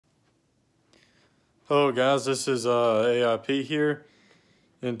Hello guys, this is A.I.P here,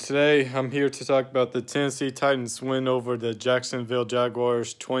 and today I'm here to talk about the Tennessee Titans win over the Jacksonville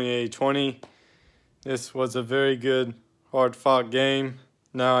Jaguars 28-20. This was a very good, hard-fought game.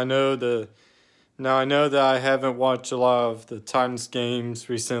 Now I know that I haven't watched a lot of the Titans games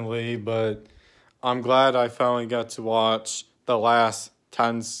recently, but I'm glad I finally got to watch the last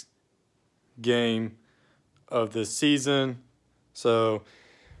Titans game of the season. So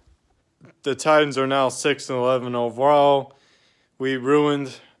the Titans are now 6-11 overall. We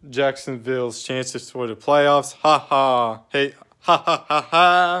ruined Jacksonville's chances for the playoffs. Ha ha. Hey, ha ha ha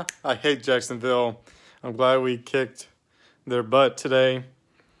ha. I hate Jacksonville. I'm glad we kicked their butt today.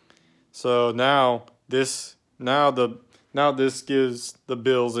 So now this gives the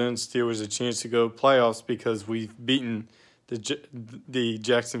Bills and Steelers a chance to go playoffs because we've beaten the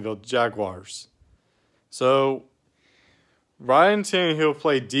Jacksonville Jaguars. So Ryan Tannehill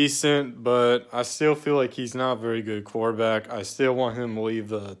played decent, but I still feel like he's not a very good quarterback. I still want him to leave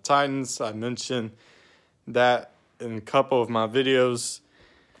the Titans. I mentioned that in a couple of my videos.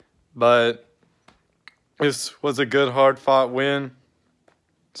 But this was a good, hard-fought win.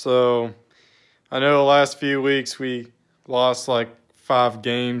 So I know the last few weeks we lost like 5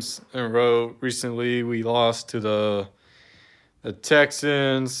 games in a row. Recently we lost to the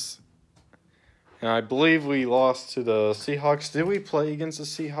Texans. And I believe we lost to the Seahawks. Did we play against the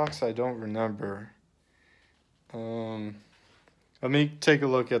Seahawks? I don't remember. Let me take a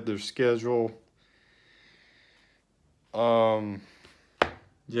look at their schedule. Yeah,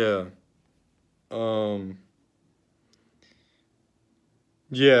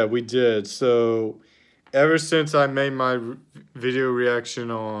 we did. So ever since I made my video reaction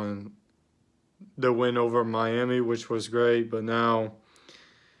on the win over Miami, which was great, but now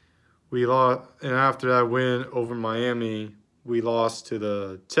we lost, and after that win over Miami, we lost to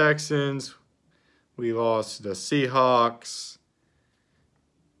the Texans, we lost to the Seahawks,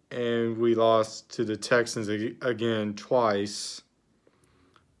 and we lost to the Texans again twice.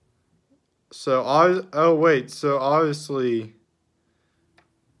 So so obviously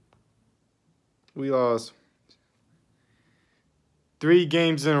we lost 3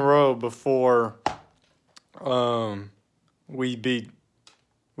 games in a row before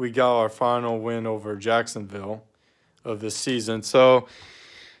we got our final win over Jacksonville of the season. So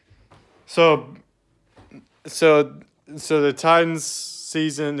the Titans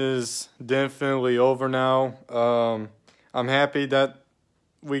season is definitely over now. I'm happy that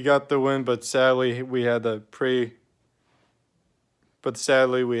we got the win, but sadly we had a pretty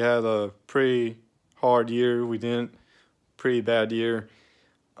hard year. Pretty bad year.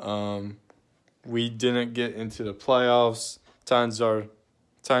 We didn't get into the playoffs.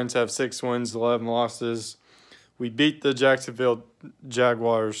 Titans have 6 wins, 11 losses. We beat the Jacksonville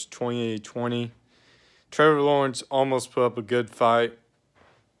Jaguars 28-20. Trevor Lawrence almost put up a good fight.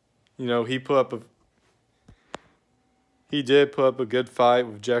 You know, he did put up a good fight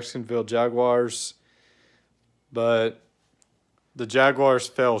with Jacksonville Jaguars, but the Jaguars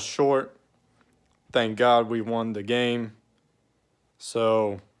fell short. Thank God we won the game.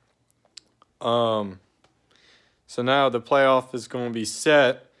 So now the playoff is going to be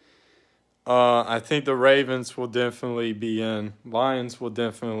set. I think the Ravens will definitely be in. Lions will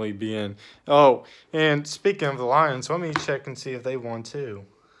definitely be in. Oh, and speaking of the Lions, let me check and see if they won too.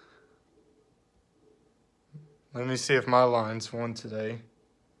 Let me see if my Lions won today.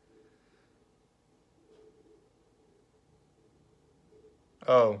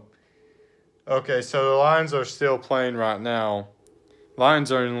 Oh. Okay, so the Lions are still playing right now.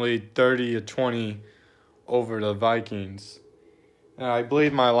 Lions are in the lead 30-20 over the Vikings. And I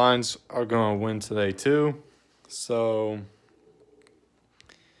believe my Lions are going to win today too. So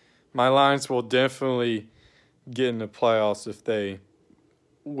my Lions will definitely get in the playoffs if they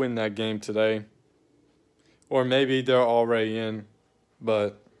win that game today. Or maybe they're already in.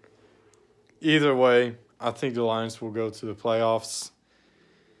 But either way, I think the Lions will go to the playoffs.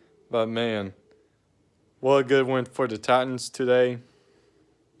 But man, what a good win for the Titans today.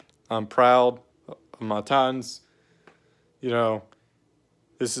 I'm proud of my Titans. You know,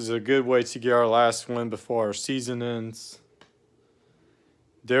 this is a good way to get our last win before our season ends.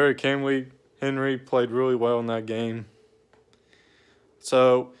 Derrick Henry played really well in that game.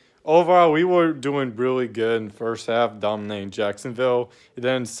 So overall, we were doing really good in the first half, dominating Jacksonville. And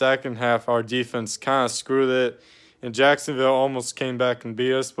then second half, our defense kind of screwed it. And Jacksonville almost came back and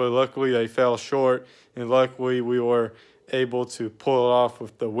beat us, but luckily they fell short. And luckily we were able to pull it off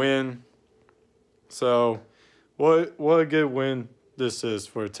with the win. So what a good win this is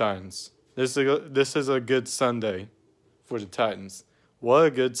for the Titans. This is a good Sunday for the Titans. What a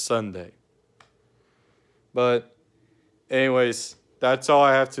good Sunday. But anyways, that's all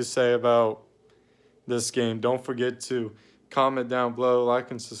I have to say about this game. Don't forget to comment down below,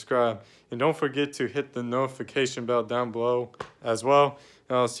 like and subscribe. And don't forget to hit the notification bell down below as well.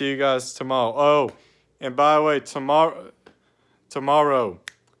 And I'll see you guys tomorrow. Oh, and by the way, tomorrow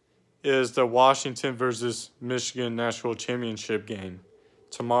is the Washington versus Michigan National Championship game.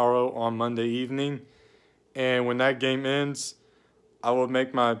 Tomorrow on Monday evening. And when that game ends, I will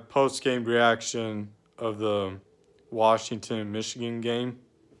make my post-game reaction of the Washington-Michigan game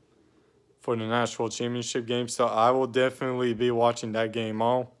for the National Championship game. So I will definitely be watching that game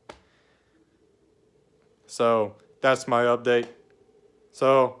all. So that's my update.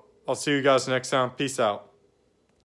 So I'll see you guys next time. Peace out.